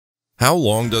How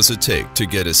long does it take to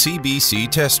get a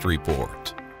CBC test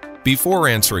report? Before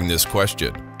answering this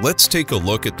question, let's take a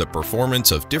look at the performance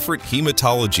of different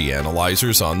hematology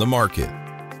analyzers on the market.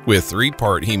 With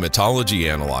 3-part hematology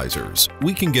analyzers,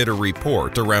 we can get a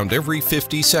report around every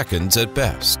 50 seconds at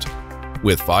best.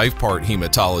 With 5-part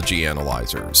hematology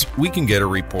analyzers, we can get a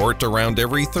report around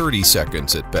every 30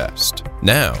 seconds at best.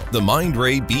 Now, the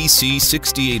Mindray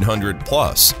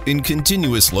BC-6800Plus in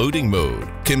continuous loading mode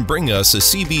can bring us a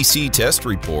CBC test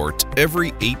report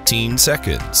every 18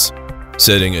 seconds,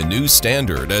 setting a new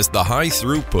standard as the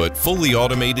high-throughput, fully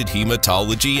automated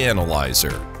hematology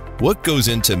analyzer. What goes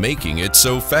into making it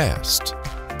so fast?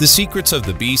 The secrets of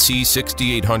the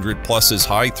BC-6800Plus's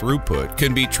high throughput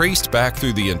can be traced back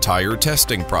through the entire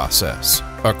testing process,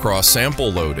 across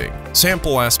sample loading,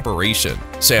 sample aspiration,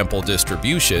 sample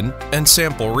distribution, and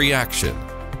sample reaction.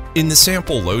 In the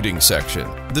sample loading section,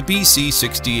 the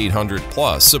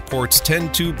BC-6800Plus supports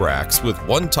 10 tube racks with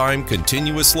one-time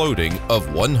continuous loading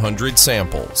of 100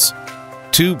 samples.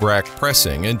 Tube rack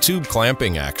pressing and tube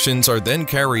clamping actions are then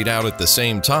carried out at the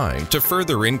same time to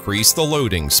further increase the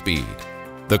loading speed.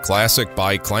 The classic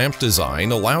bi-clamp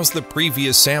design allows the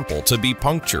previous sample to be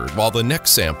punctured while the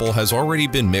next sample has already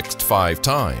been mixed 5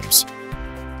 times,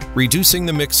 reducing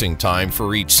the mixing time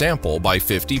for each sample by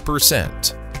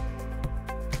 50%.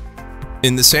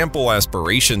 In the sample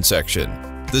aspiration section,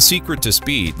 the secret to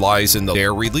speed lies in the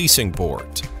air releasing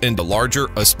port and a larger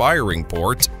aspiring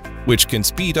port, which can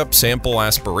speed up sample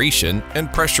aspiration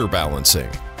and pressure balancing.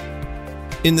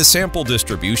 In the sample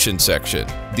distribution section,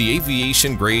 the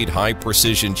aviation-grade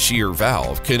high-precision shear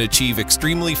valve can achieve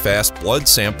extremely fast blood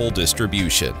sample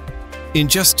distribution. In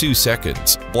just 2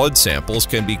 seconds, blood samples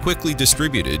can be quickly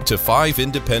distributed to 5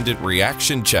 independent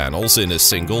reaction channels in a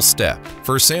single step.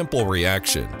 For sample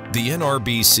reaction, the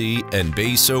NRBC and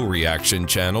BASO reaction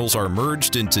channels are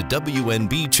merged into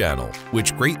WNB channel,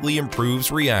 which greatly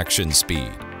improves reaction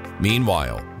speed.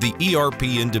 Meanwhile, the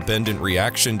ERP-independent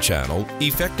reaction channel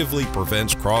effectively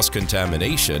prevents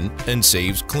cross-contamination and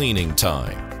saves cleaning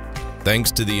time. Thanks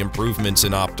to the improvements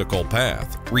in optical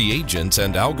path, reagents,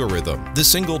 and algorithm, the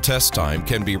single test time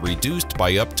can be reduced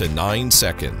by up to 9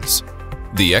 seconds.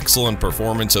 The excellent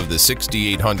performance of the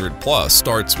 6800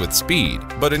 starts with speed,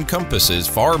 but encompasses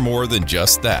far more than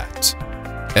just that.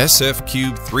 SF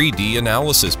Cube 3D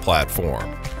analysis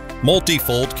platform,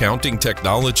 multifold counting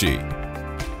technology,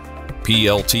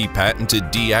 PLT patented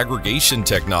deaggregation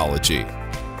technology,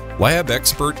 lab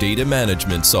expert data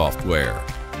management software.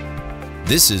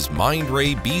 This is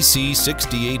Mindray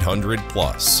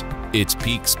BC-6800Plus. Its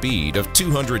peak speed of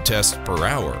 200 tests per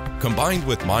hour, combined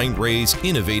with Mindray's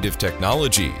innovative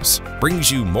technologies,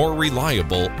 brings you more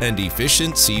reliable and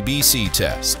efficient CBC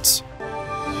tests.